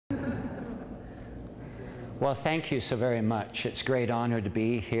Well, thank you so very much. It's a great honor to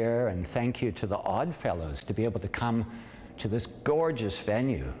be here, and thank you to the Oddfellows to be able to come to this gorgeous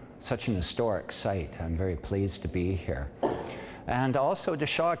venue, such an historic site. I'm very pleased to be here. And also to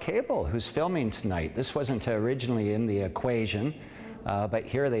Shaw Cable, who's filming tonight. This wasn't originally in the equation, but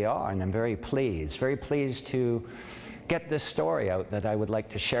here they are, and I'm very pleased to get this story out that I would like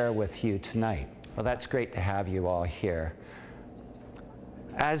to share with you tonight. Well, that's great to have you all here.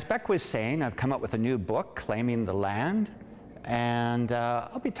 As Beck was saying, I've come up with a new book, Claiming the Land, and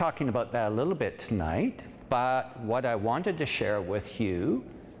I'll be talking about that a little bit tonight, but what I wanted to share with you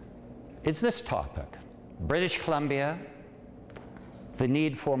is this topic, British Columbia, the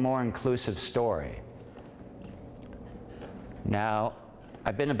need for a more inclusive story. Now,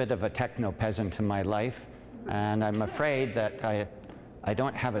 I've been a bit of a techno-peasant in my life, and I'm afraid that I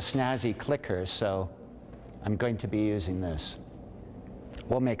don't have a snazzy clicker, so I'm going to be using this.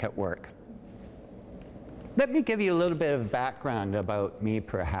 We'll make it work. Let me give you a little bit of background about me,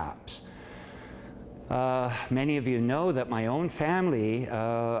 perhaps. Many of you know that my own family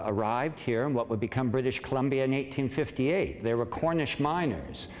arrived here in what would become British Columbia in 1858. They were Cornish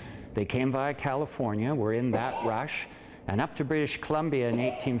miners. They came via California, were in that rush, and up to British Columbia in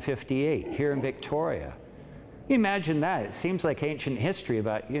 1858, here in Victoria. Imagine that. It seems like ancient history,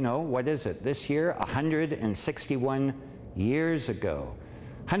 but you know, what is it? This year, 161 years ago.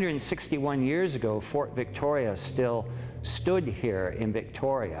 161 years ago, Fort Victoria still stood here in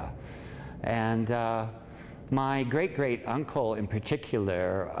Victoria. And my great-great-uncle in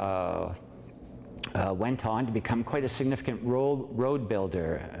particular went on to become quite a significant road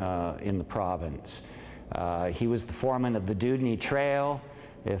builder in the province. He was the foreman of the Dewdney Trail,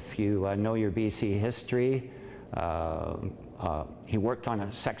 if you know your BC history. He worked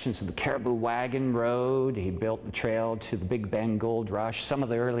on sections of the Caribou Wagon Road. He built the trail to the Big Bend Gold Rush, some of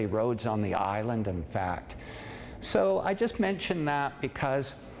the early roads on the island, in fact. So I just mention that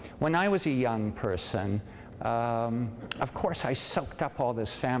because when I was a young person, of course I soaked up all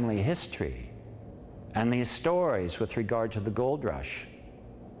this family history and these stories with regard to the gold rush.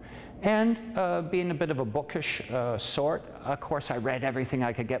 And being a bit of a bookish sort, of course I read everything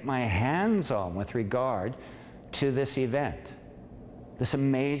I could get my hands on with regard to this event, this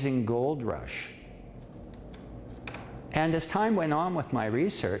amazing gold rush. And as time went on with my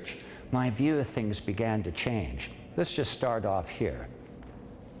research, my view of things began to change. Let's just start off here.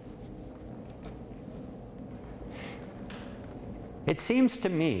 It seems to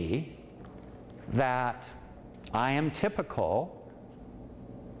me that I am typical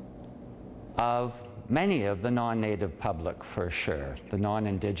of many of the non-native public, for sure, the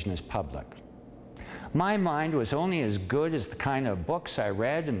non-Indigenous public. My mind was only as good as the kind of books I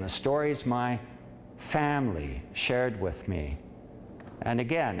read and the stories my family shared with me. And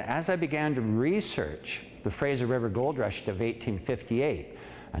again, as I began to research the Fraser River Gold Rush of 1858,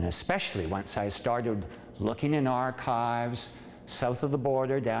 and especially once I started looking in archives south of the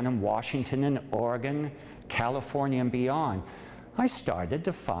border, down in Washington and Oregon, California and beyond, I started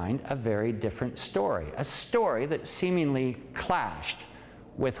to find a very different story, a story that seemingly clashed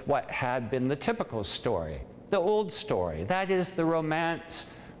with what had been the typical story, the old story. That is the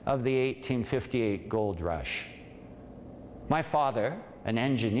romance of the 1858 gold rush. My father, an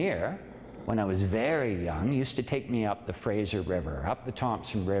engineer, when I was very young, used to take me up the Fraser River, up the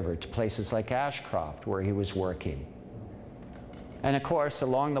Thompson River, to places like Ashcroft, where he was working. And of course,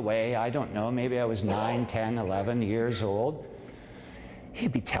 along the way, I don't know, maybe I was 9, 10, 11 years old,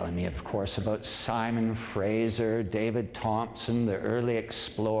 he'd be telling me, of course, about Simon Fraser, David Thompson, the early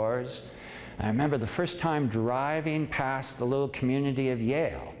explorers. I remember the first time driving past the little community of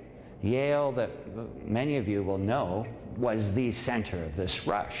Yale. Yale, that many of you will know, was the center of this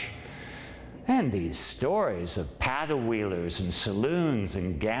rush. And these stories of paddle wheelers and saloons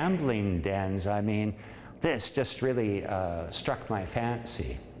and gambling dens, I mean, this just really struck my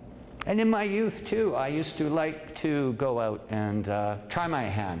fancy. And in my youth, too, I used to like to go out and try my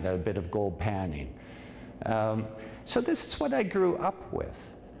hand at a bit of gold panning. So this is what I grew up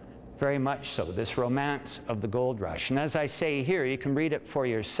with, very much so, this romance of the gold rush. And as I say here, you can read it for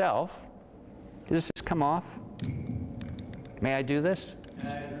yourself. Does this come off? May I do this?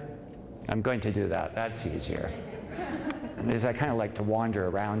 I'm going to do that. That's easier. Because I kind of like to wander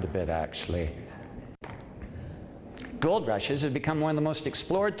around a bit, actually. Gold rushes have become one of the most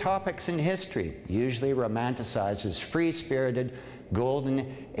explored topics in history, usually romanticized as free-spirited,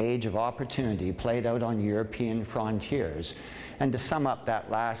 golden age of opportunity played out on European frontiers. And to sum up that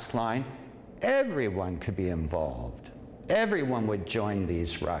last line, everyone could be involved. Everyone would join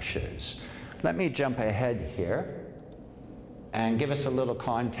these rushes. Let me jump ahead here and give us a little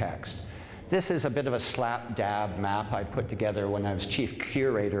context. This is a bit of a slap-dab map I put together when I was chief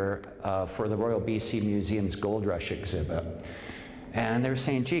curator for the Royal BC Museum's Gold Rush exhibit. And they were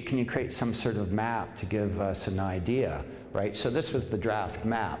saying, gee, can you create some sort of map to give us an idea, right? So this was the draft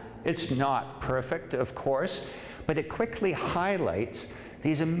map. It's not perfect, of course, but it quickly highlights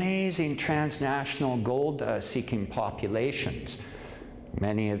these amazing transnational gold-seeking populations.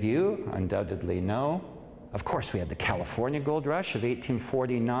 Many of you undoubtedly know, of course, we had the California Gold Rush of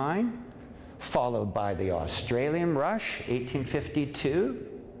 1849, followed by the Australian Rush, 1852,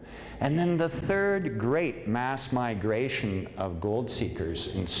 and then the third great mass migration of gold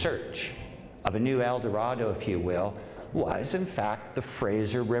seekers in search of a new El Dorado, if you will, was in fact the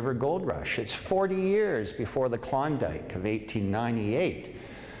Fraser River Gold Rush. It's 40 years before the Klondike of 1898.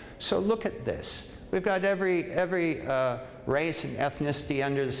 So look at this. We've got every race and ethnicity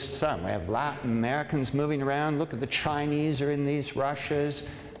under the sun. We have Latin Americans moving around. Look at the Chinese are in these rushes,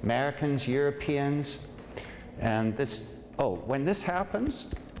 Americans, Europeans. And this, oh, when this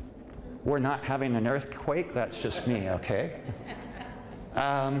happens, we're not having an earthquake. That's just me, okay?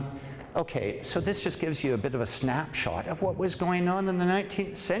 Okay, so this just gives you a bit of a snapshot of what was going on in the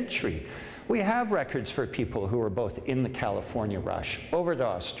 19th century. We have records for people who were both in the California Rush, over to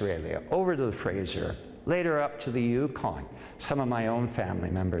Australia, over to the Fraser, later up to the Yukon. Some of my own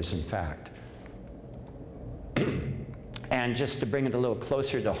family members, in fact. And just to bring it a little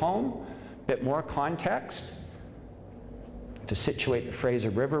closer to home, a bit more context, to situate the Fraser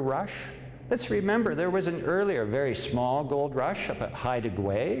River Rush. Let's remember there was an earlier, very small gold rush up at Haida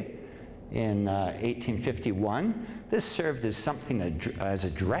Gwaii in 1851. This served as something as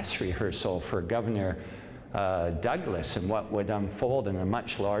a dress rehearsal for Governor Douglas and what would unfold in a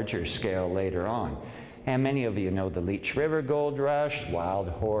much larger scale later on. And many of you know the Leech River Gold Rush, Wild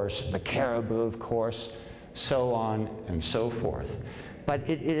Horse, the Caribou, of course, so on and so forth. But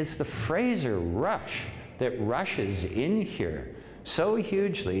it is the Fraser Rush that rushes in here so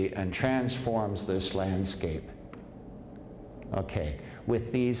hugely and transforms this landscape. Okay,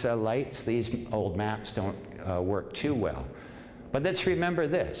 with these lights, these old maps don't work too well. But let's remember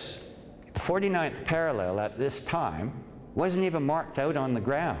this. The 49th parallel at this time wasn't even marked out on the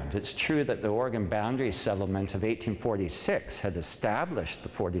ground. It's true that the Oregon Boundary Settlement of 1846 had established the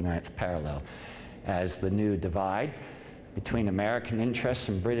 49th parallel as the new divide between American interests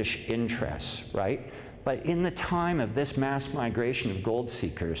and British interests, right? But in the time of this mass migration of gold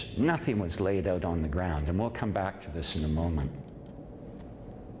seekers, nothing was laid out on the ground, and we'll come back to this in a moment.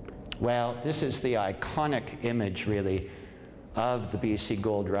 Well, this is the iconic image, really, of the BC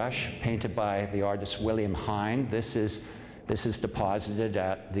Gold Rush, painted by the artist William Hind. This is deposited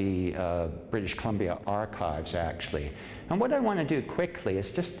at the British Columbia Archives, actually. And what I want to do quickly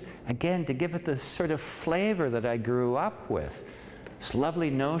is just, again, to give it the sort of flavor that I grew up with. These lovely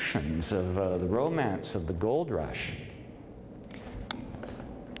notions of the romance of the gold rush.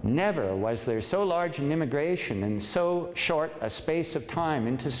 Never was there so large an immigration in so short a space of time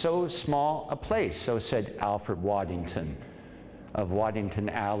into so small a place, so said Alfred Waddington of Waddington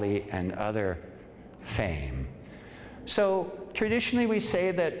Alley and other fame. So traditionally we say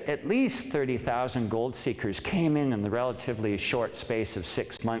that at least 30,000 gold seekers came in the relatively short space of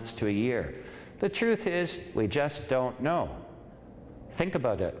 6 months to a year. The truth is, we just don't know. Think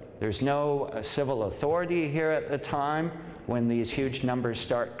about it. There's no civil authority here at the time when these huge numbers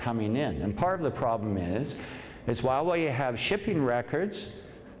start coming in. And part of the problem is while we have shipping records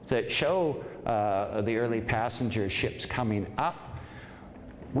that show the early passenger ships coming up,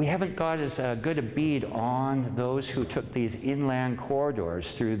 we haven't got as good a bead on those who took these inland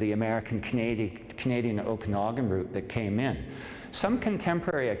corridors through the American-Canadian Okanagan route that came in. Some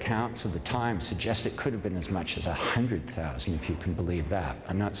contemporary accounts of the time suggest it could have been as much as 100,000, if you can believe that.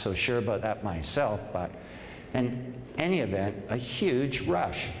 I'm not so sure about that myself, but in any event, a huge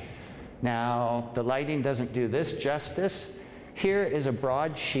rush. Now, the lighting doesn't do this justice. Here is a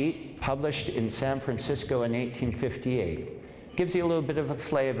broadsheet published in San Francisco in 1858. Gives you a little bit of a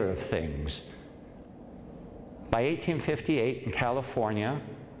flavor of things. By 1858 in California,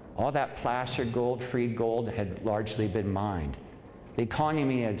 all that placer gold, free gold, had largely been mined. The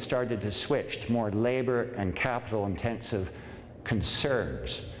economy had started to switch to more labor and capital-intensive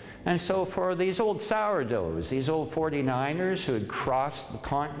concerns. And so for these old sourdoughs, these old 49ers who had crossed the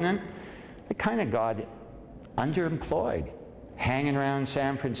continent, they kind of got underemployed, hanging around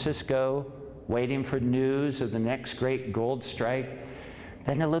San Francisco, waiting for news of the next great gold strike.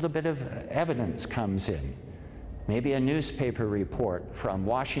 Then a little bit of evidence comes in. Maybe a newspaper report from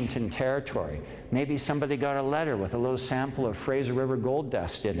Washington Territory. Maybe somebody got a letter with a little sample of Fraser River gold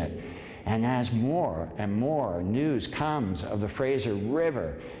dust in it. And as more and more news comes of the Fraser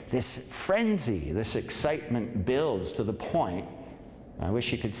River, this frenzy, this excitement builds to the point, I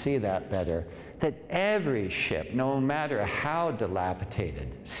wish you could see that better, that every ship, no matter how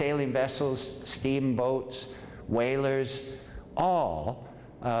dilapidated, sailing vessels, steamboats, whalers, all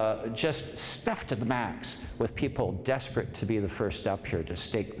just stuffed to the max with people desperate to be the first up here to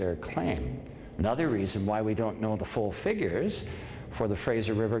stake their claim. Another reason why we don't know the full figures for the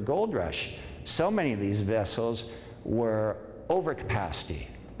Fraser River Gold Rush. So many of these vessels were over capacity,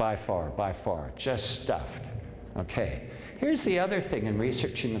 by far, just stuffed. Okay, here's the other thing in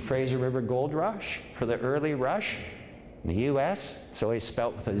researching the Fraser River Gold Rush. For the early rush in the US, it's always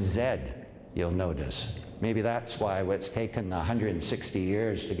spelt with a Z, you'll notice. Maybe that's why it's taken 160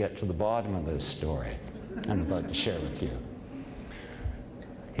 years to get to the bottom of this story I'm about to share with you.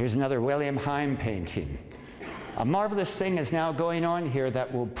 Here's another William Heim painting. A marvelous thing is now going on here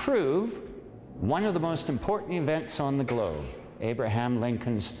that will prove one of the most important events on the globe, Abraham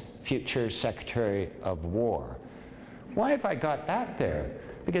Lincoln's future Secretary of War. Why have I got that there?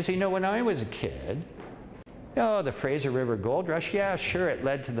 Because, you know, when I was a kid, oh, the Fraser River Gold Rush, yeah, sure, it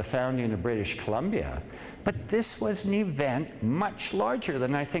led to the founding of British Columbia. But this was an event much larger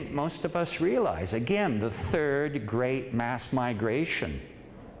than I think most of us realize. Again, the third great mass migration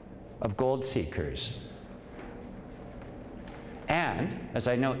of gold seekers. And, as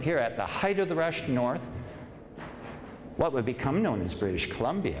I note here, at the height of the rush north, what would become known as British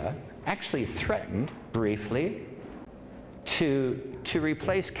Columbia actually threatened, briefly, to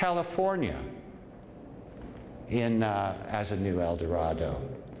replace California as a new El Dorado.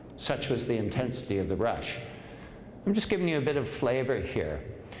 Such was the intensity of the rush. I'm just giving you a bit of flavor here.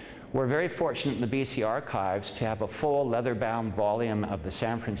 We're very fortunate in the BC Archives to have a full leather-bound volume of the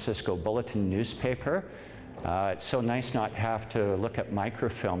San Francisco Bulletin newspaper. It's so nice not to have to look at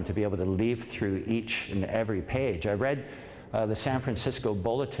microfilm to be able to leaf through each and every page. I read the San Francisco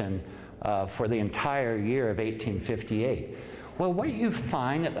Bulletin for the entire year of 1858. Well, what you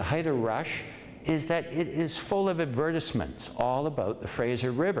find at the height of rush is that it is full of advertisements all about the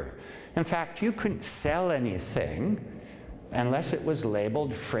Fraser River. In fact, you couldn't sell anything unless it was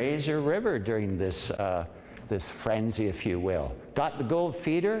labeled Fraser River during this this frenzy, if you will. Got the gold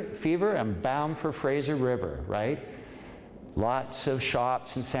fever and bound for Fraser River, right? Lots of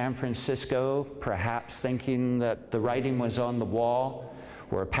shops in San Francisco, perhaps thinking that the writing was on the wall,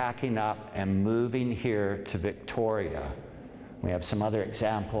 were packing up and moving here to Victoria. We have some other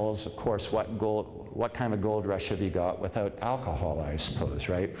examples. Of course, what kind of gold rush have you got without alcohol, I suppose,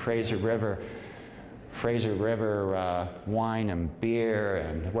 right? Fraser River wine and beer,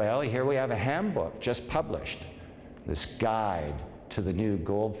 and well, here we have a handbook just published, this guide to the new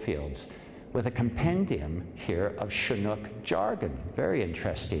gold fields, with a compendium here of Chinook jargon. Very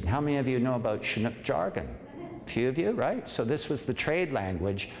interesting. How many of you know about Chinook jargon? A few of you, right? So this was the trade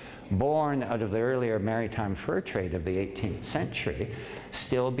language born out of the earlier maritime fur trade of the 18th century,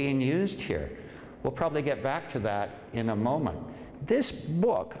 still being used here. We'll probably get back to that in a moment. This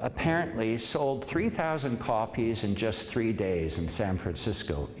book apparently sold 3,000 copies in just 3 days in San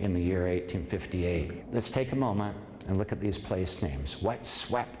Francisco in the year 1858. Let's take a moment and look at these place names. What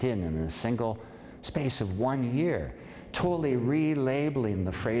swept in a single space of 1 year, totally relabeling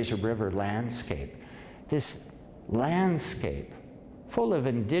the Fraser River landscape. This landscape full of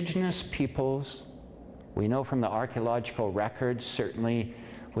indigenous peoples. We know from the archaeological records, certainly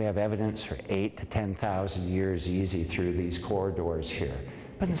we have evidence for 8,000 to 10,000 years easy through these corridors here.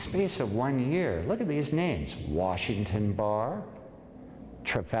 But in the space of 1 year, look at these names. Washington Bar,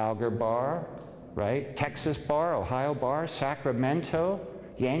 Trafalgar Bar, right? Texas Bar, Ohio Bar, Sacramento,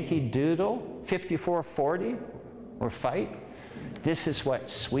 Yankee Doodle, 5440, or Fight. This is what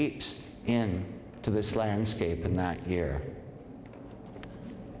sweeps in to this landscape in that year.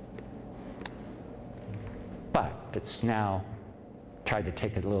 But it's now tried to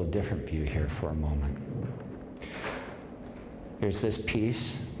take a little different view here for a moment. Here's this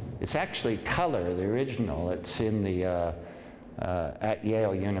piece. It's actually color, the original. It's in the, at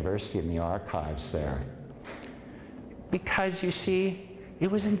Yale University in the archives there. Because you see, it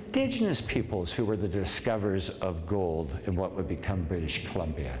was indigenous peoples who were the discoverers of gold in what would become British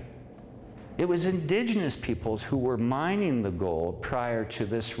Columbia. It was indigenous peoples who were mining the gold prior to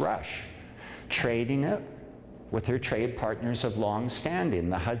this rush, trading it with their trade partners of long standing,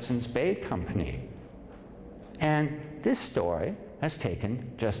 the Hudson's Bay Company. And this story has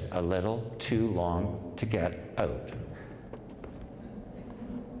taken just a little too long to get out.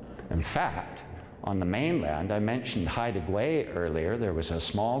 In fact, on the mainland, I mentioned Haida Gwaii earlier, there was a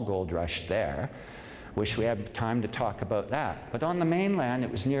small gold rush there. Wish we had time to talk about that. But on the mainland,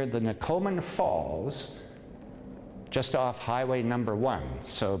 it was near the Nokomin Falls, just off Highway number 1,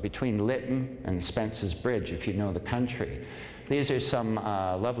 so between Lytton and Spence's Bridge, if you know the country. These are some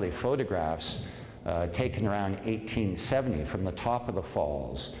lovely photographs taken around 1870 from the top of the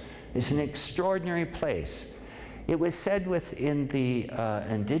falls. It's an extraordinary place. It was said within the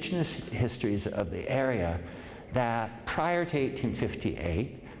indigenous histories of the area that prior to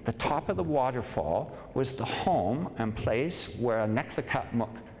 1858, the top of the waterfall was the home and place where a Neklakatmuk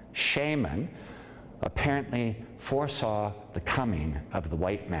shaman apparently foresaw the coming of the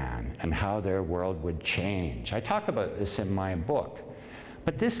white man and how their world would change. I talk about this in my book.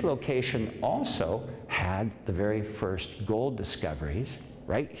 But this location also had the very first gold discoveries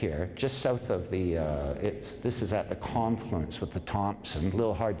right here, just south of the, this is at the confluence with the Thompson, a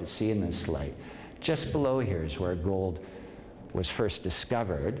little hard to see in this light. Just below here is where gold was first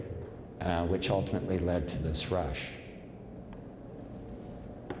discovered, which ultimately led to this rush.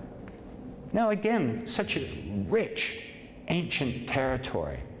 Now again, such a rich, ancient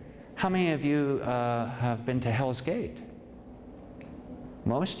territory. How many of you have been to Hell's Gate?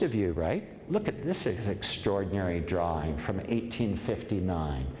 Most of you, right? Look at this extraordinary drawing from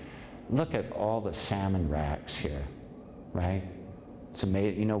 1859. Look at all the salmon racks here, right? It's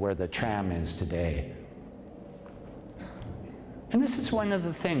amazing, you know where the tram is today. And this is one of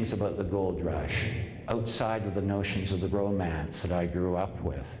the things about the gold rush, outside of the notions of the romance that I grew up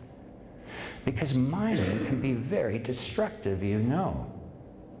with. Because mining can be very destructive, you know.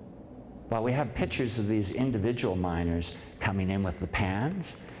 While we have pictures of these individual miners coming in with the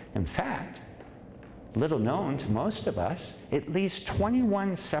pans, in fact, little known to most of us, at least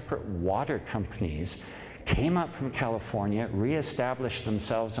 21 separate water companies came up from California, reestablished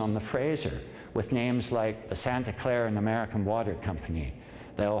themselves on the Fraser with names like the Santa Clara and American Water Company,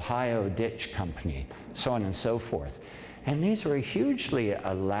 the Ohio Ditch Company, so on and so forth. And these were hugely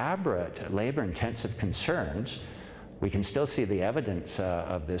elaborate, labor-intensive concerns. We can still see the evidence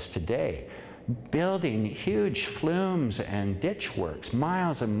of this today. Building huge flumes and ditch works,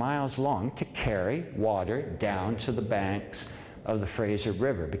 miles and miles long, to carry water down to the banks of the Fraser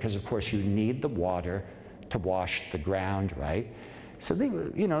River, because of course you need the water to wash the ground, right? So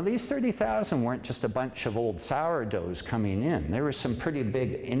you know, these 30,000 weren't just a bunch of old sourdoughs coming in. There were some pretty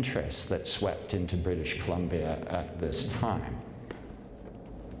big interests that swept into British Columbia at this time.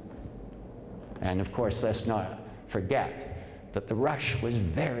 And of course, let's not forget that the rush was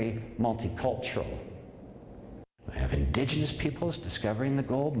very multicultural. We have indigenous peoples discovering the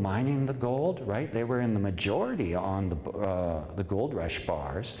gold, mining the gold, right? They were in the majority on the gold rush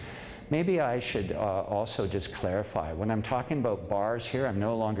bars. Maybe I should also just clarify, when I'm talking about bars here, I'm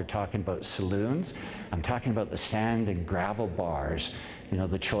no longer talking about saloons. I'm talking about the sand and gravel bars, you know,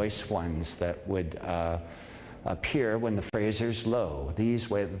 the choice ones that would appear when the Fraser's low. These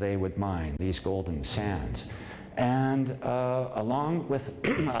way they would mine, these golden sands. And along with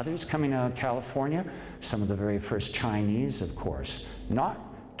others coming out of California, some of the very first Chinese, of course.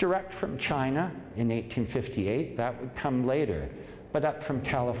 Not direct from China in 1858, that would come later, but up from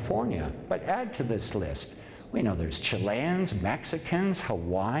California. But add to this list, we know there's Chileans, Mexicans,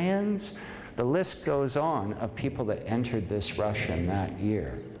 Hawaiians, the list goes on of people that entered this rush in that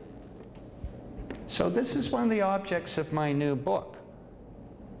year. So this is one of the objects of my new book,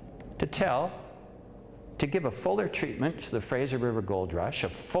 to give a fuller treatment to the Fraser River Gold Rush, a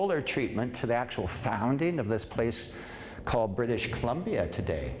fuller treatment to the actual founding of this place called British Columbia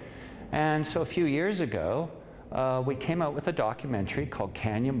today. And so a few years ago, we came out with a documentary called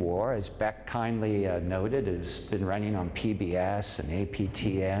Canyon War, as Beck kindly noted. It's been running on PBS and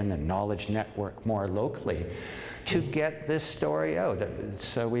APTN and Knowledge Network more locally to get this story out.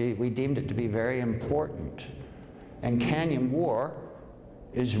 So we deemed it to be very important. And Canyon War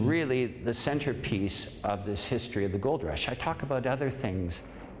is really the centerpiece of this history of the gold rush. I talk about other things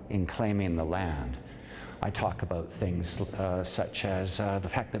in claiming the land. I talk about things such as the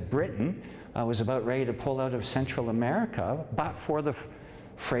fact that Britain was about ready to pull out of Central America, but for the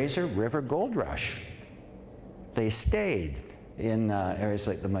Fraser River Gold Rush. They stayed in areas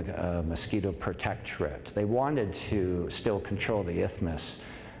like the Mosquito Protectorate. They wanted to still control the isthmus,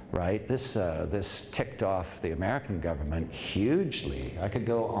 right? This ticked off the American government hugely. I could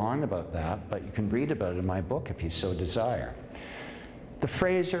go on about that, but you can read about it in my book if you so desire. The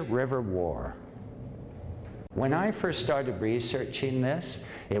Fraser River War. When I first started researching this,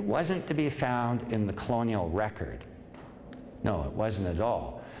 it wasn't to be found in the colonial record. No, it wasn't at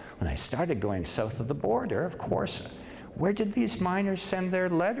all. When I started going south of the border, of course, where did these miners send their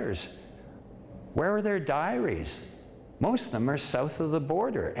letters? Where were their diaries? most of them are south of the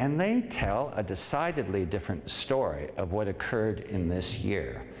border, and they tell a decidedly different story of what occurred in this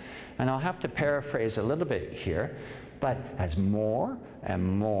year. And I'll have to paraphrase a little bit here, but as more and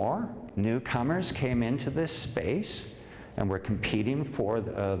more newcomers came into this space and were competing for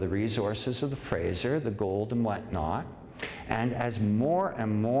the resources of the Fraser, the gold and whatnot, and as more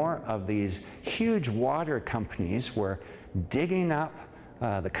and more of these huge water companies were digging up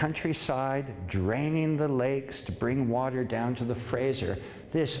the countryside, draining the lakes to bring water down to the Fraser,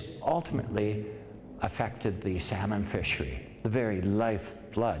 this ultimately affected the salmon fishery, the very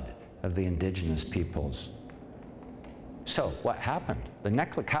lifeblood of the indigenous peoples. So what happened? The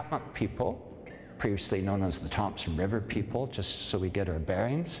Neklakatmuk people, previously known as the Thompson River people, just so we get our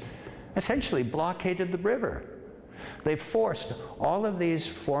bearings, essentially blockaded the river. They forced all of these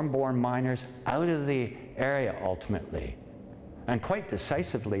foreign-born miners out of the area ultimately, and quite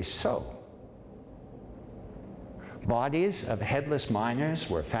decisively so. Bodies of headless miners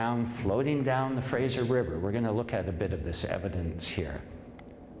were found floating down the Fraser River. We're going to look at a bit of this evidence here.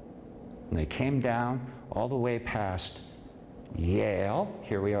 And they came down all the way past Yale,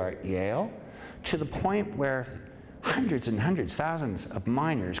 here we are at Yale, to the point where hundreds and hundreds, thousands of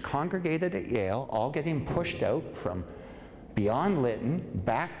miners congregated at Yale, all getting pushed out from beyond Lytton,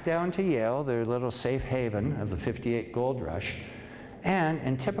 back down to Yale, their little safe haven of the '58 gold rush. And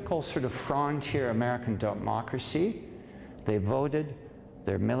in typical sort of frontier American democracy, they voted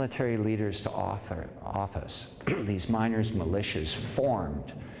their military leaders to office. These miners' militias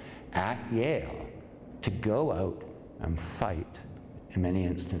formed at Yale to go out and fight, in many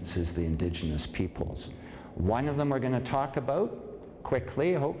instances, the indigenous peoples. One of them we're going to talk about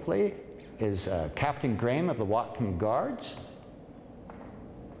quickly, hopefully, is Captain Graham of the Whatcom Guards.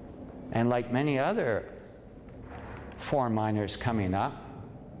 And like many other foreign miners coming up,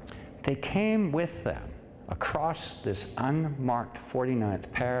 they came with them across this unmarked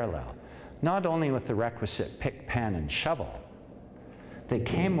 49th parallel, not only with the requisite pick, pan, and shovel, they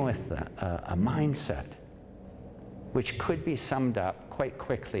came with a mindset which could be summed up quite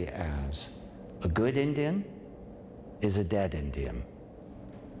quickly as a good Indian is a dead Indian.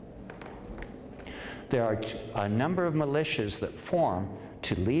 There are a number of militias that form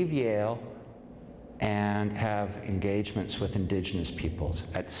to leave Yale and have engagements with indigenous peoples.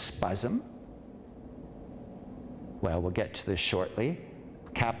 At Spuzzum, well, we'll get to this shortly,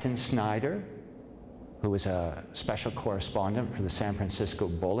 Captain Snyder, who was a special correspondent for the San Francisco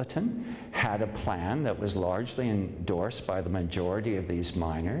Bulletin, had a plan that was largely endorsed by the majority of these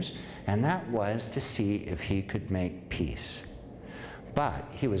miners, and that was to see if he could make peace. But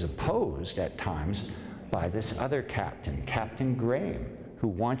he was opposed at times by this other captain, Captain Graham, who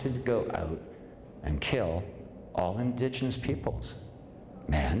wanted to go out and kill all indigenous peoples,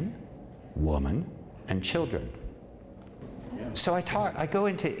 men, women, and children. So I go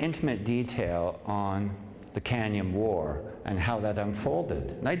into intimate detail on the Canyon War and how that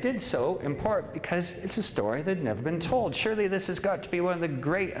unfolded. And I did so in part because it's a story that had never been told. Surely this has got to be one of the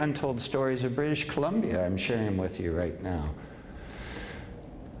great untold stories of British Columbia I'm sharing with you right now.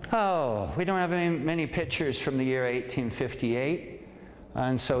 Oh, we don't have many pictures from the year 1858.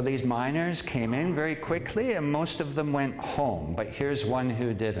 And so these miners came in very quickly, and most of them went home. But here's one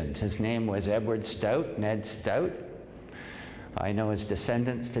who didn't. His name was Edward Stout, Ned Stout. I know his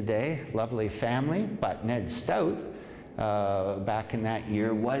descendants today, lovely family, but Ned Stout, back in that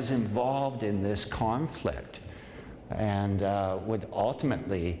year, was involved in this conflict and would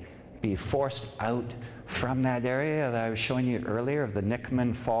ultimately be forced out from that area that I was showing you earlier of the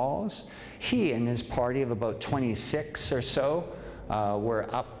Nicomen Falls. He and his party of about 26 or so were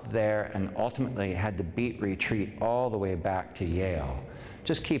up there and ultimately had to beat retreat all the way back to Yale.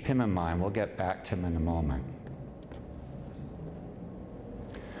 Just keep him in mind. We'll get back to him in a moment.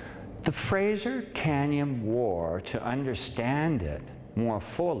 The Fraser Canyon War, to understand it more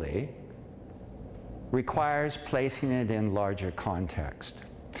fully, requires placing it in larger context.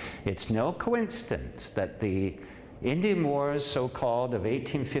 It's no coincidence that the Indian Wars, so-called, of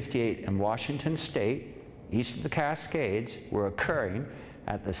 1858 in Washington State, east of the Cascades, were occurring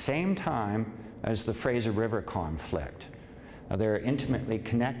at the same time as the Fraser River conflict. They're intimately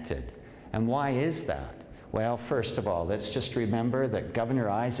connected. And why is that? Well, first of all, let's just remember that Governor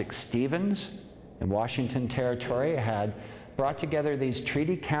Isaac Stevens in Washington Territory had brought together these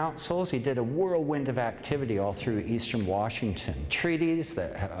treaty councils. He did a whirlwind of activity all through eastern Washington, treaties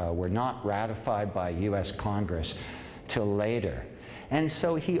that were not ratified by US Congress till later. And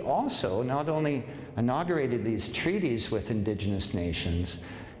so he also not only inaugurated these treaties with indigenous nations,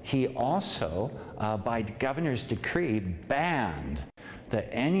 he also, by governor's decree, banned that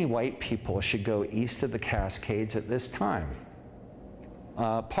any white people should go east of the Cascades at this time.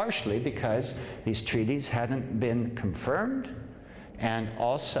 Partially because these treaties hadn't been confirmed, and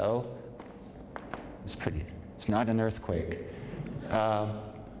also, it's not an earthquake,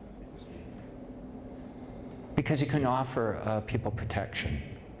 because you can offer people protection.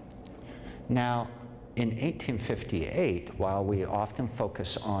 Now, in 1858, while we often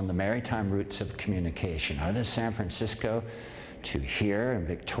focus on the maritime routes of communication, out of San Francisco to here in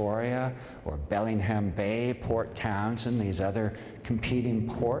Victoria, or Bellingham Bay, Port Townsend, these other competing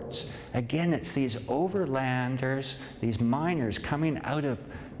ports, again, it's these overlanders, these miners coming out of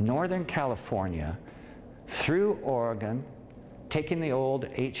Northern California through Oregon, taking the old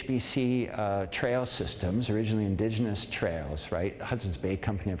HBC trail systems, originally indigenous trails, right? The Hudson's Bay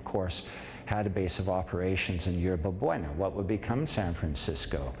Company, of course, had a base of operations in Yerba Buena, what would become San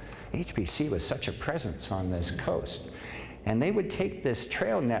Francisco. HBC was such a presence on this coast. And they would take this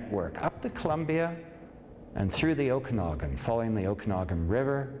trail network up the Columbia and through the Okanagan, following the Okanagan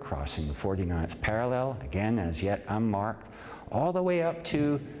River, crossing the 49th parallel, again, as yet unmarked, all the way up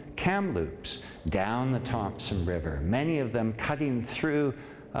to Kamloops, down the Thompson River, many of them cutting through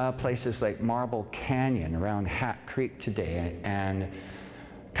places like Marble Canyon around Hat Creek today and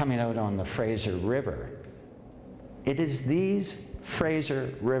coming out on the Fraser River. It is these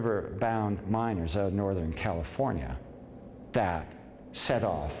Fraser River-bound miners out of Northern California that set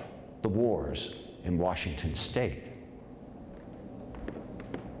off the wars in Washington State,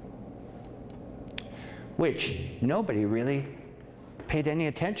 which nobody really paid any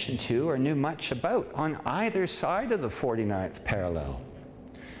attention to or knew much about on either side of the 49th parallel.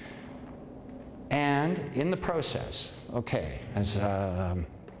 And in the process, okay, as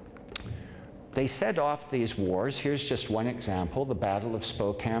they set off these wars. Here's just one example, the Battle of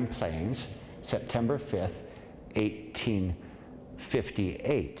Spokane Plains, September 5th,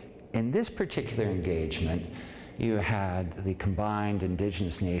 1858. In this particular engagement, you had the combined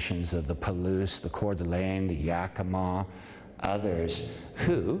indigenous nations of the Palouse, the Coeur d'Alene, the Yakima, others,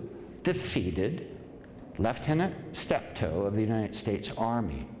 who defeated Lieutenant Steptoe of the United States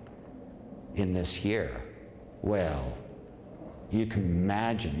Army in this year. Well, you can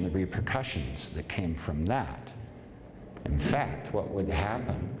imagine the repercussions that came from that. In fact, what would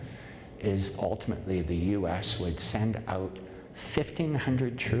happen is ultimately the US would send out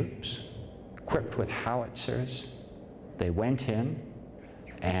 1,500 troops equipped with howitzers. They went in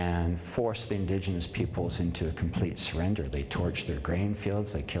and forced the indigenous peoples into a complete surrender. They torched their grain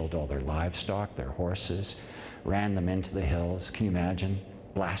fields, they killed all their livestock, their horses, ran them into the hills. Can you imagine?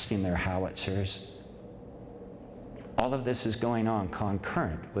 Blasting their howitzers. All of this is going on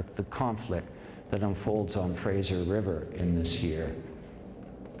concurrent with the conflict that unfolds on Fraser River in this year.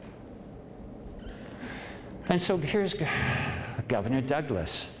 And so here's Governor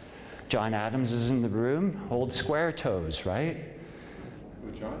Douglas. John Adams is in the room, old square toes, right?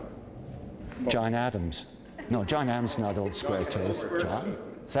 Who, John? John Adams. No, John Adams, not old square toes. John?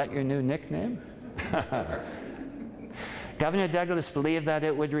 Is that your new nickname? Governor Douglas believed that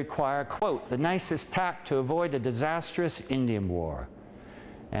it would require, quote, the nicest tact to avoid a disastrous Indian war.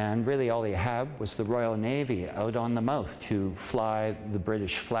 And really all he had was the Royal Navy out on the mouth to fly the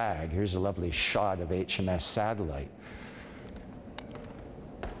British flag. Here's a lovely shot of HMS Satellite.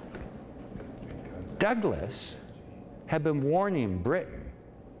 Douglas had been warning Britain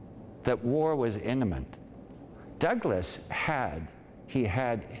that war was imminent. Douglas had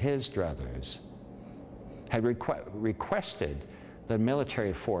his druthers, had requested that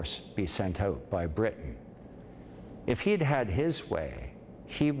military force be sent out by Britain. If he'd had his way,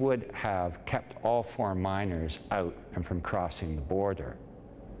 he would have kept all foreign miners out and from crossing the border.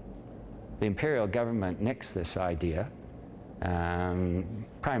 The imperial government nixed this idea,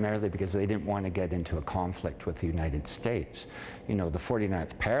 primarily because they didn't want to get into a conflict with the United States. You know, the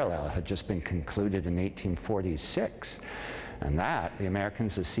 49th parallel had just been concluded in 1846. And that, the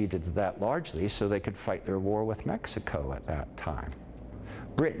Americans acceded to that largely so they could fight their war with Mexico at that time.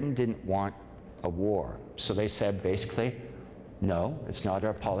 Britain didn't want a war, so they said basically, no, it's not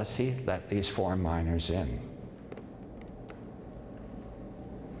our policy, let these foreign miners in.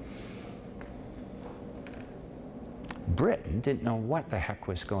 Britain didn't know what the heck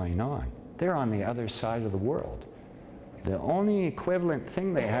was going on. They're on the other side of the world. The only equivalent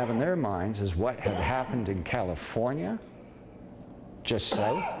thing they have in their minds is what had happened in California, just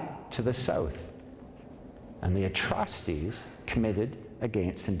south to the south, and the atrocities committed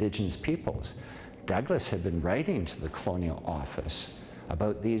against indigenous peoples. Douglas had been writing to the Colonial Office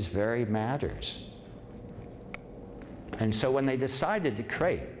about these very matters. And so when they decided to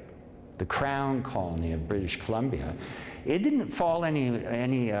create the Crown Colony of British Columbia, it didn't follow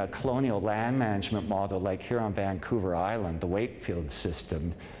any colonial land management model like here on Vancouver Island, the Wakefield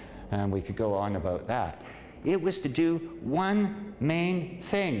system, and we could go on about that. It was to do one main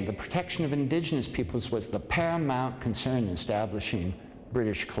thing. The protection of Indigenous peoples was the paramount concern in establishing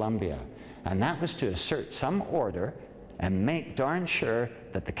British Columbia, and that was to assert some order and make darn sure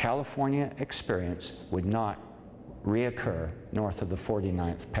that the California experience would not reoccur north of the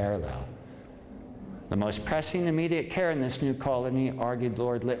 49th parallel. The most pressing immediate care in this new colony, argued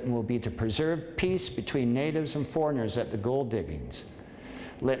Lord Lytton, will be to preserve peace between natives and foreigners at the gold diggings.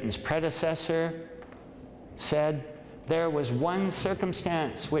 Lytton's predecessor said, there was one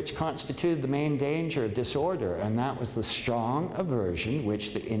circumstance which constituted the main danger of disorder, and that was the strong aversion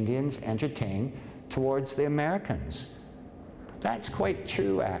which the Indians entertained towards the Americans. That's quite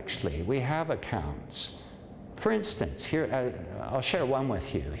true, actually. We have accounts. For instance, here, I'll share one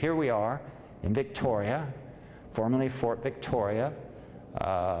with you. Here we are in Victoria, formerly Fort Victoria.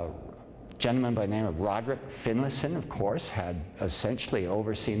 A gentleman by the name of Roderick Finlayson, of course, had essentially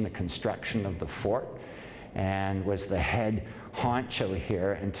overseen the construction of the fort and was the head honcho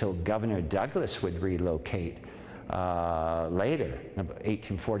here until Governor Douglas would relocate later, in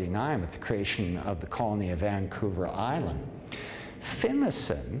 1849, with the creation of the colony of Vancouver Island.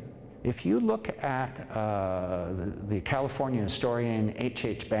 Finlayson, if you look at the California historian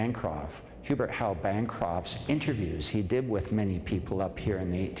H.H. Bancroft, Hubert Howe Bancroft's interviews he did with many people up here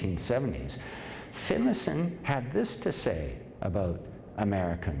in the 1870s, Finlayson had this to say about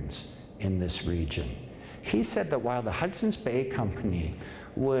Americans in this region. He said that while the Hudson's Bay Company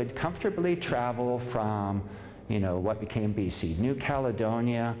would comfortably travel from, what became BC, New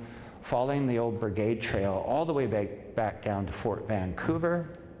Caledonia, following the old Brigade Trail all the way back down to Fort Vancouver,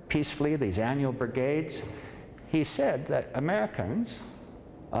 peacefully, these annual brigades, he said that Americans,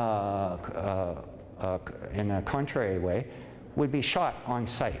 in a contrary way, would be shot on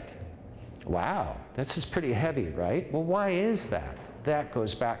sight. Wow, this is pretty heavy, right? Well, why is that? That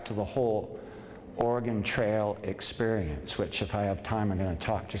goes back to the whole Oregon Trail experience, which if I have time, I'm going to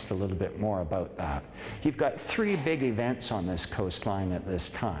talk just a little bit more about that. You've got three big events on this coastline at this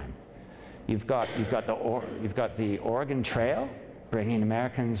time. You've got the Oregon Trail, bringing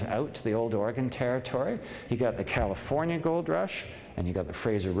Americans out to the old Oregon Territory. You got the California Gold Rush, and you got the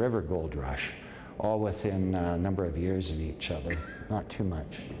Fraser River Gold Rush, all within a number of years of each other, not too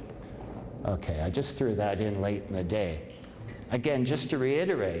much. Okay, I just threw that in late in the day. Again, just to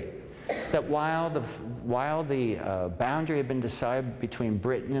reiterate, that while the boundary had been decided between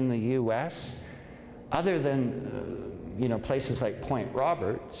Britain and the U.S., other than places like Point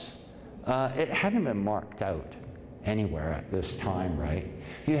Roberts, it hadn't been marked out anywhere at this time, right?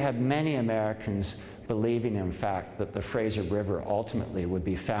 You had many Americans believing, in fact, that the Fraser River ultimately would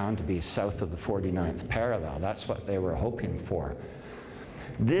be found to be south of the 49th parallel. That's what they were hoping for.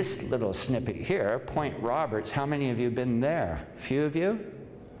 This little snippet here, Point Roberts, how many of you have been there? A few of you?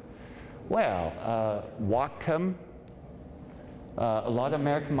 Well, Whatcom, a lot of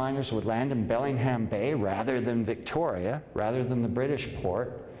American miners would land in Bellingham Bay rather than Victoria, rather than the British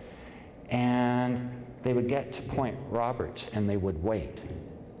port, and they would get to Point Roberts and they would wait.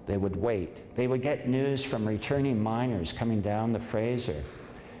 They would wait. They would get news from returning miners coming down the Fraser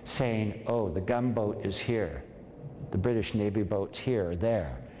saying, oh, the gunboat is here. The British Navy boat's here or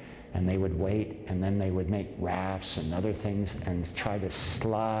there. And they would wait, and then they would make rafts and other things and try to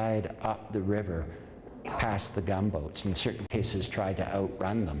slide up the river past the gunboats, in certain cases try to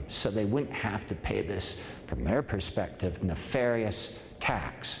outrun them, so they wouldn't have to pay this, from their perspective, nefarious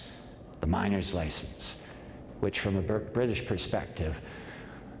tax, the miner's license, which from a British perspective,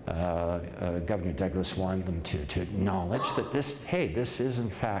 Governor Douglas wanted them to acknowledge that this is in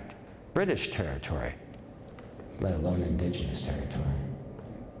fact British territory, let alone Indigenous territory.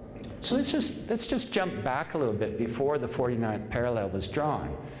 So let's just jump back a little bit before the 49th parallel was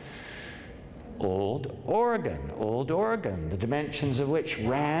drawn. Old Oregon, the dimensions of which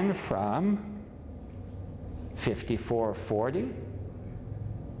ran from 54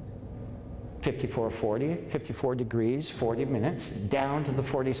 degrees, 40 minutes, down to the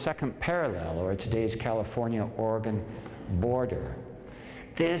 42nd parallel, or today's California-Oregon border.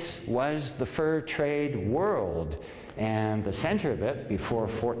 This was the fur trade world, and the center of it, before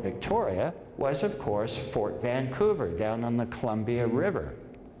Fort Victoria, was, of course, Fort Vancouver, down on the Columbia River.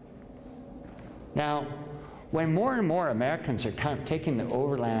 Now, when more and more Americans are taking the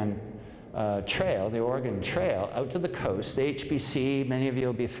overland trail, the Oregon Trail, out to the coast, the HBC, many of you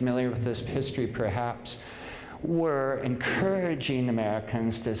will be familiar with this history perhaps, were encouraging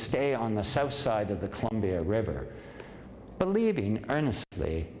Americans to stay on the south side of the Columbia River, believing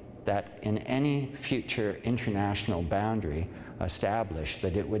earnestly that in any future international boundary established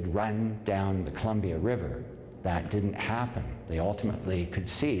that it would run down the Columbia River. That didn't happen. They ultimately could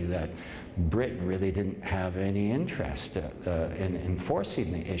see that Britain really didn't have any interest in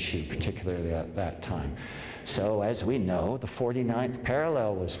enforcing the issue, particularly at that time. So as we know, the 49th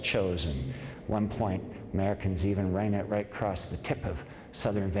parallel was chosen. At one point, Americans even ran it right across the tip of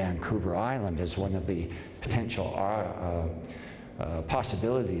southern Vancouver Island as one of the potential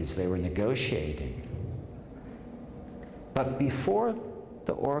possibilities they were negotiating. But before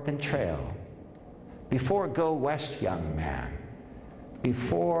the Oregon Trail, before Go West, Young Man,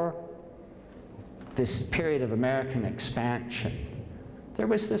 before this period of American expansion, there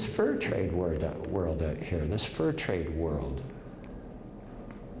was this fur trade world out here, this fur trade world.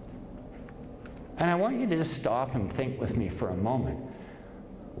 And I want you to just stop and think with me for a moment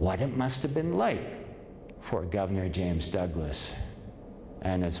what it must have been like for Governor James Douglas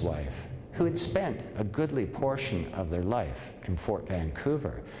and his wife, who had spent a goodly portion of their life in Fort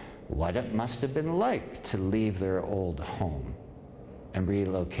Vancouver, what it must have been like to leave their old home and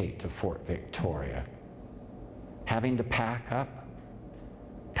relocate to Fort Victoria. Having to pack up,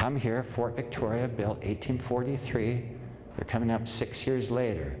 come here, Fort Victoria, built 1843, they're coming up 6 years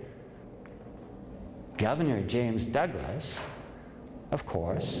later. Governor James Douglas, of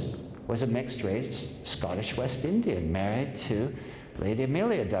course, was a mixed-race Scottish West Indian married to Lady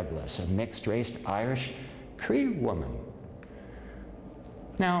Amelia Douglas, a mixed-race Irish Cree woman.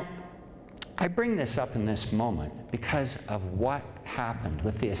 Now, I bring this up in this moment because of what happened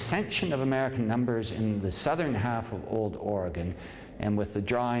with the ascension of American numbers in the southern half of Old Oregon and with the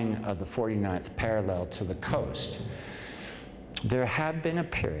drawing of the 49th parallel to the coast. There had been a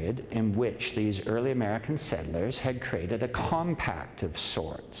period in which these early American settlers had created a compact of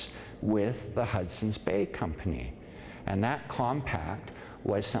sorts with the Hudson's Bay Company. And that compact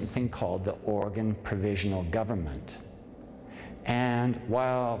was something called the Oregon Provisional Government. And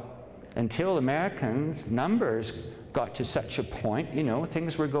while until Americans' numbers got to such a point, you know,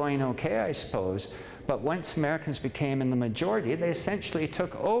 things were going okay, I suppose. But once Americans became in the majority, they essentially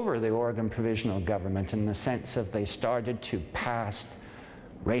took over the Oregon Provisional Government in the sense of they started to pass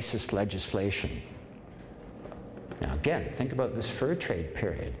racist legislation. Now again, think about this fur trade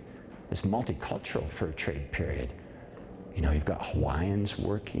period, this multicultural fur trade period. You know, you've got Hawaiians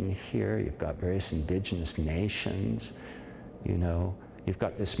working here, you've got various indigenous nations, you know, you've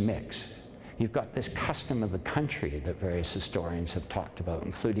got this mix. You've got this custom of the country that various historians have talked about,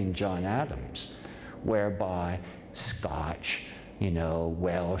 including John Adams, whereby Scotch, you know,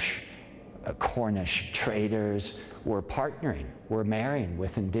 Welsh, Cornish traders were partnering, were marrying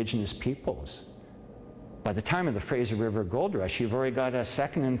with indigenous peoples. By the time of the Fraser River Gold Rush, you've already got a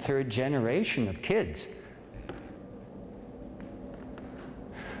second and third generation of kids.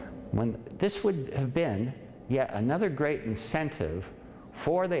 This would have been yet another great incentive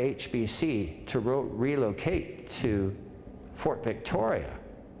for the HBC to relocate to Fort Victoria.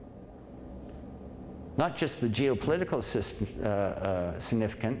 Not just the geopolitical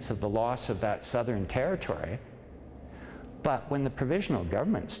significance of the loss of that southern territory, but when the provisional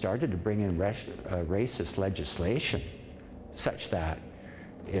government started to bring in racist legislation, such that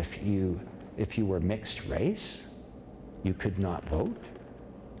if you were mixed race, you could not vote,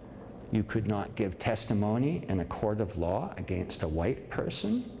 you could not give testimony in a court of law against a white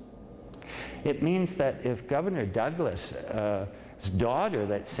person. It means that if Governor Douglas' daughter,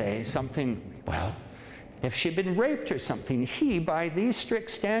 let's say, something, well, if she'd been raped or something, he, by these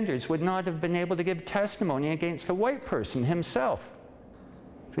strict standards, would not have been able to give testimony against a white person himself,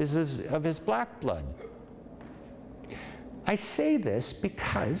 of his black blood. I say this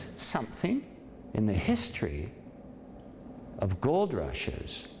because something in the history of gold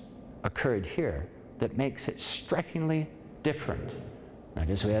rushes occurred here that makes it strikingly different.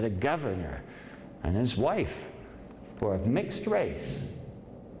 That is, we had a governor and his wife who were of mixed race.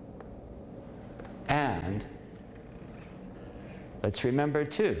 And let's remember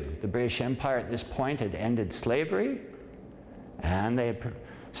too, the British Empire at this point had ended slavery, and they had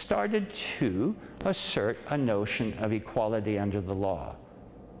started to assert a notion of equality under the law.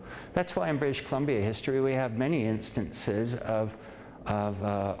 That's why in British Columbia history we have many instances of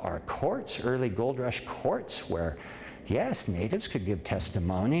our courts, early gold rush courts, where yes, natives could give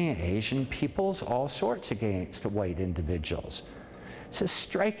testimony, Asian peoples, all sorts against the white individuals. It's a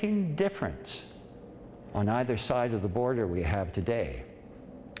striking difference on either side of the border we have today.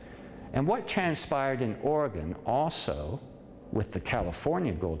 And what transpired in Oregon also, with the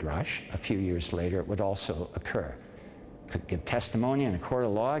California gold rush, a few years later, it would also occur. Could give testimony in a court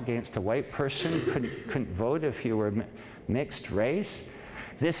of law against a white person, couldn't vote if you were mixed race.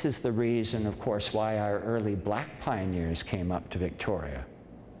 this is the reason, of course, why our early black pioneers came up to Victoria.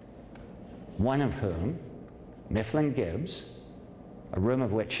 One of whom, Mifflin Gibbs, a room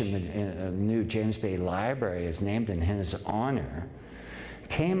of which in the new James Bay Library is named in his honor,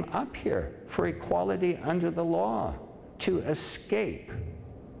 came up here for equality under the law to escape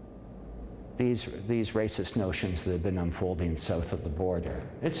these racist notions that have been unfolding south of the border.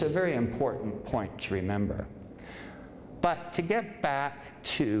 It's a very important point to remember. But to get back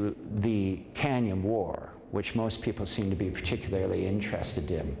to the Canyon War, which most people seem to be particularly interested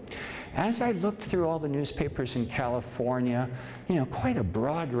in, as I looked through all the newspapers in California, quite a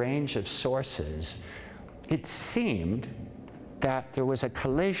broad range of sources, it seemed that there was a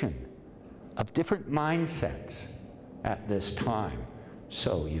collision of different mindsets at this time.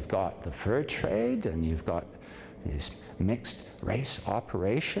 So you've got the fur trade, and you've got these mixed race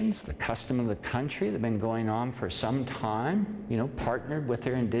operations, the custom of the country that have been going on for some time, partnered with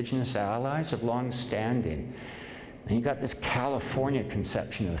their indigenous allies of long standing. And you've got this California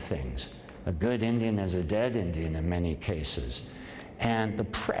conception of things. A good Indian is a dead Indian in many cases. And the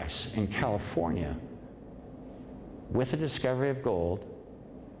press in California, with the discovery of gold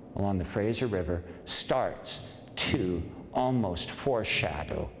along the Fraser River, starts to almost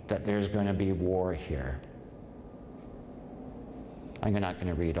foreshadow that there's going to be war here. I'm not going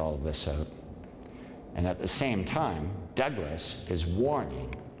to read all of this out. And at the same time, Douglas is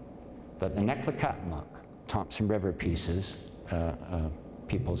warning that the Neklakatmuk, Thompson River peoples,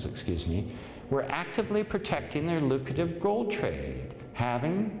 were actively protecting their lucrative gold trade,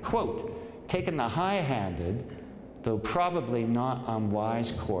 having, quote, taken the high-handed, though probably not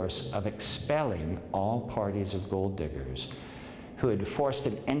unwise course of expelling all parties of gold diggers who had forced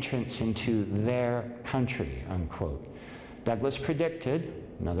an entrance into their country, unquote. Douglas predicted,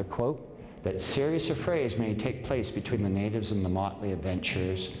 another quote, that serious affrays may take place between the natives and the motley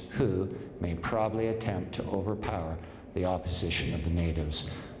adventurers who may probably attempt to overpower the opposition of the natives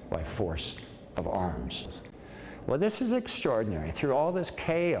by force of arms. Well, this is extraordinary. Through all this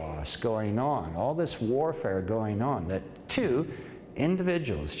chaos going on, all this warfare going on, that two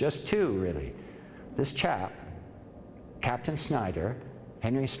individuals, just two really, this chap, Captain Snyder,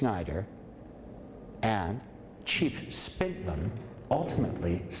 Henry Snyder, and Chief Spintlam,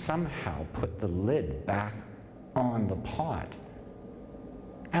 ultimately somehow put the lid back on the pot.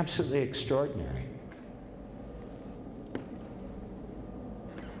 Absolutely extraordinary.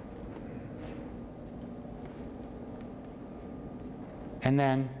 And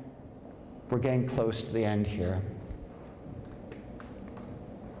then we're getting close to the end here.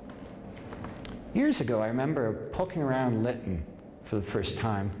 Years ago, I remember poking around Lytton for the first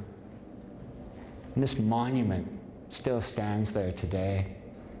time. And this monument still stands there today.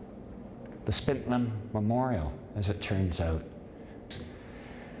 The Spintlam Memorial, as it turns out.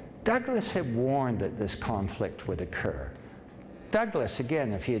 Douglas had warned that this conflict would occur. Douglas,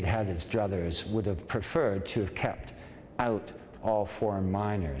 again, if he had had his druthers, would have preferred to have kept out all foreign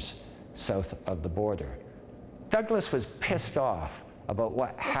miners south of the border. Douglas was pissed off about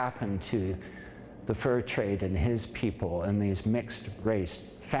what happened to the fur trade and his people and these mixed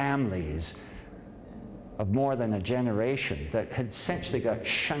race families of more than a generation that had essentially got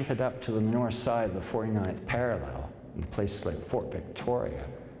shunted up to the north side of the 49th parallel in places like Fort Victoria.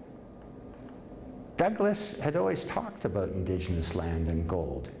 Douglas had always talked about indigenous land and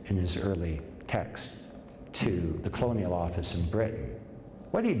gold in his early texts to the Colonial Office in Britain.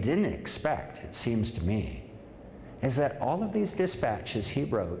 What he didn't expect, it seems to me, is that all of these dispatches he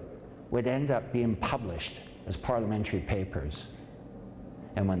wrote would end up being published as parliamentary papers.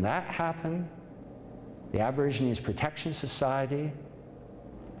 And when that happened, the Aborigines Protection Society,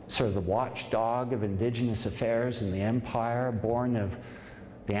 sort of the watchdog of indigenous affairs in the empire, born of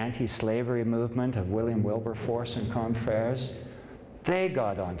the anti-slavery movement of William Wilberforce and confreres, they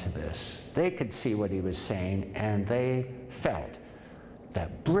got onto this. They could see what he was saying, and they felt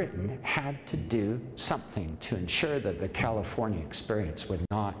that Britain had to do something to ensure that the California experience would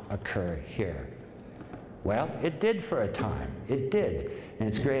not occur here. Well, it did for a time. It did. And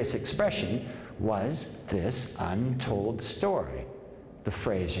its greatest expression was this untold story, the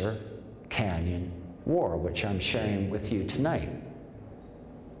Fraser Canyon War, which I'm sharing with you tonight.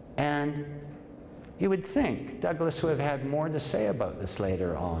 And you would think Douglas would have had more to say about this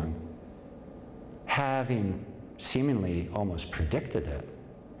later on, having seemingly almost predicted it,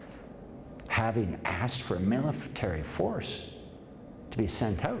 having asked for a military force to be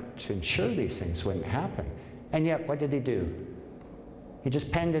sent out to ensure these things wouldn't happen. And yet, what did he do? He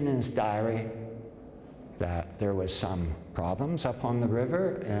just penned in his diary that there was some problems up on the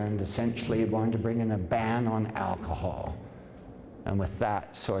river and essentially wanted to bring in a ban on alcohol. and with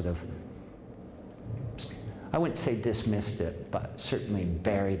that sort of, I wouldn't say dismissed it, but certainly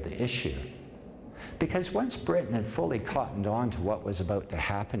buried the issue. Because once Britain had fully cottoned on to what was about to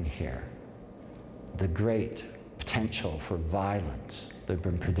happen here, the great potential for violence that had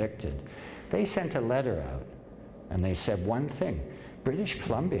been predicted, they sent a letter out and they said one thing: British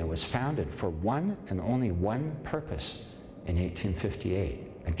Columbia was founded for one and only one purpose in 1858.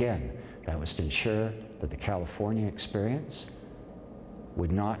 Again, that was to ensure that the California experience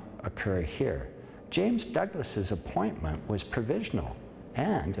would not occur here. James Douglas's appointment was provisional,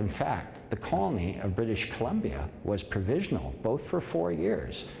 and in fact, the colony of British Columbia was provisional, both for 4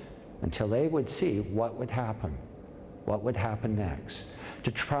 years, until they would see what would happen next,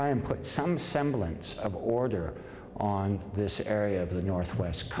 to try and put some semblance of order on this area of the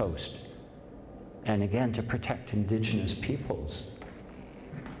northwest coast, and again, to protect indigenous peoples.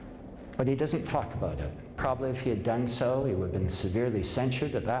 But he doesn't talk about it. Probably if he had done so, he would have been severely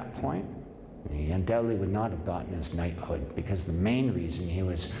censured at that point. He undoubtedly would not have gotten his knighthood, because the main reason he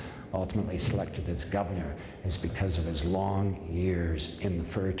was ultimately selected as governor is because of his long years in the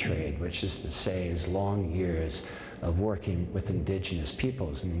fur trade, which is to say his long years of working with indigenous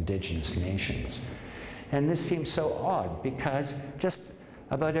peoples and indigenous nations. And this seems so odd, because just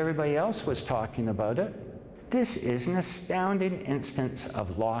about everybody else was talking about it. This is an astounding instance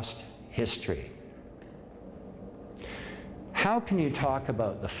of lost history. How can you talk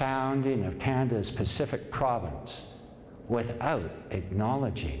about the founding of Canada's Pacific province without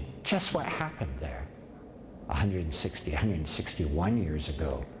acknowledging just what happened there 161 years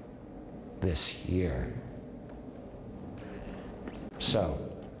ago this year? So,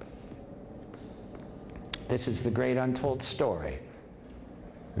 this is the great untold story.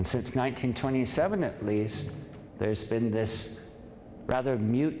 And since 1927 at least, there's been this rather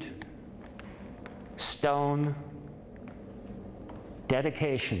mute stone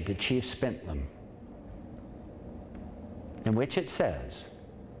dedication to Chief Spintlam, in which it says,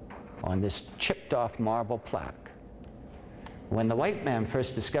 on this chipped off marble plaque, when the white man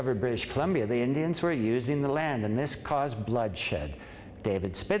first discovered British Columbia, the Indians were using the land, and this caused bloodshed.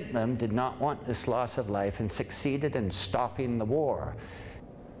 David Spintlam did not want this loss of life and succeeded in stopping the war.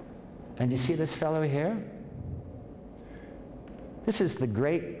 And you see this fellow here? This is the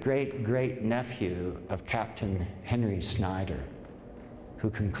great nephew of Captain Henry Snyder, who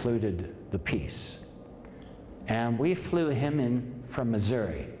concluded the peace. And we flew him in from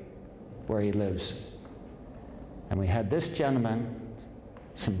Missouri, where he lives. And we had this gentleman,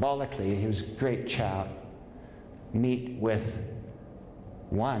 symbolically, he was a great chap, meet with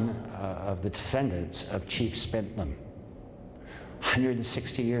one of the descendants of Chief Spintlam.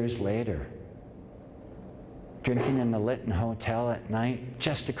 160 years later, drinking in the Lytton Hotel at night,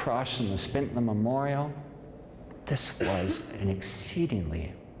 just across from the Spintlam Memorial. This was an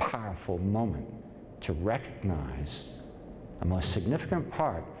exceedingly powerful moment to recognize a most significant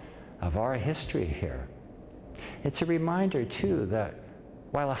part of our history here. It's a reminder, too, that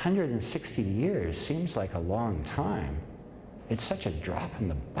while 160 years seems like a long time, it's such a drop in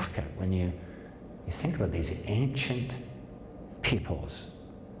the bucket when you think about these ancient peoples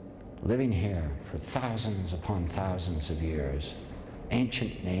living here for thousands upon thousands of years,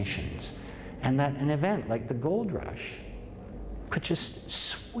 ancient nations, and that an event like the gold rush could just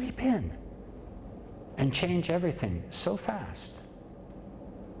sweep in and change everything so fast,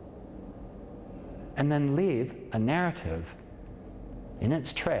 and then leave a narrative in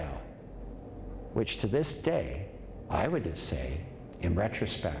its trail, which to this day, I would say, in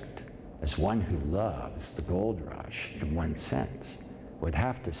retrospect, as one who loves the gold rush in one sense, would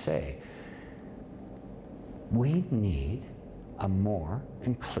have to say, we need a more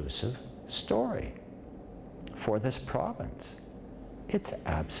inclusive story for this province. It's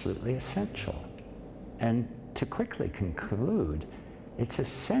absolutely essential. And to quickly conclude, it's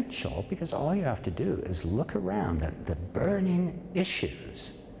essential because all you have to do is look around at the burning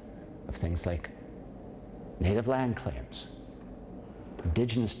issues of things like native land claims,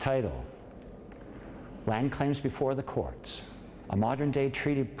 indigenous title, land claims before the courts, a modern-day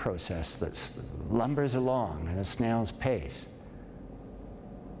treaty process that lumbers along at a snail's pace,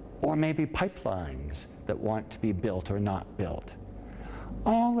 or maybe pipelines that want to be built or not built.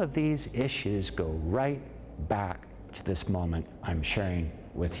 All of these issues go right back to this moment I'm sharing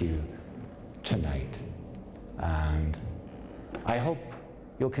with you tonight. And I hope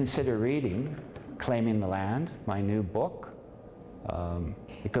you'll consider reading Claiming the Land, my new book.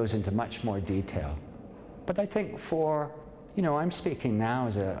 It goes into much more detail. But I think I'm speaking now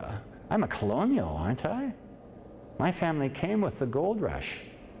as I'm a colonial, aren't I? My family came with the gold rush.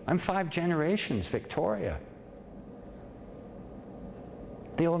 I'm 5 generations Victoria.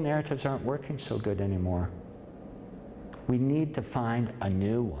 The old narratives aren't working so good anymore. We need to find a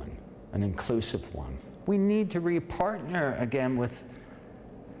new one, an inclusive one. We need to repartner again with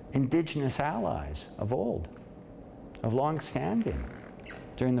indigenous allies of old, of long standing,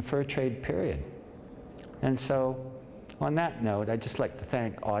 during the fur trade period. And so, on that note, I'd just like to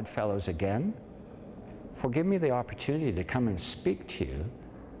thank Oddfellows again for giving me the opportunity to come and speak to you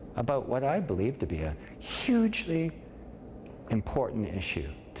about what I believe to be a hugely important issue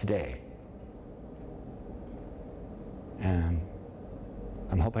today. And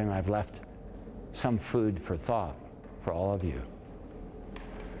I'm hoping I've left some food for thought for all of you.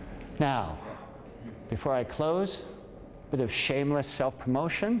 Now, before I close, a bit of shameless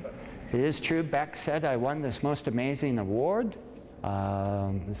self-promotion. It is true, Beck said I won this most amazing award.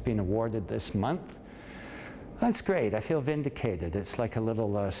 It's been awarded this month. That's great. I feel vindicated. It's like a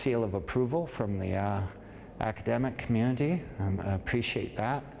little seal of approval from the academic community. I appreciate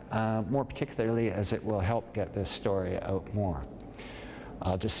that, more particularly as it will help get this story out more.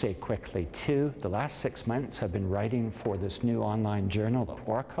 I'll just say quickly, too, the last 6 months I've been writing for this new online journal, the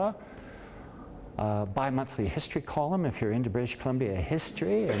Orca, bi-monthly history column if you're into British Columbia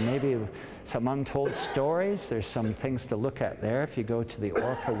history and maybe some untold stories. There's some things to look at there if you go to the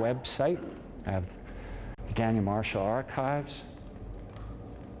Orca website. I have the Daniel Marshall Archives.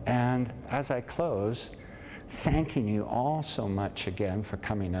 And as I close, thanking you all so much again for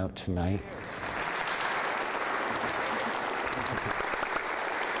coming out tonight.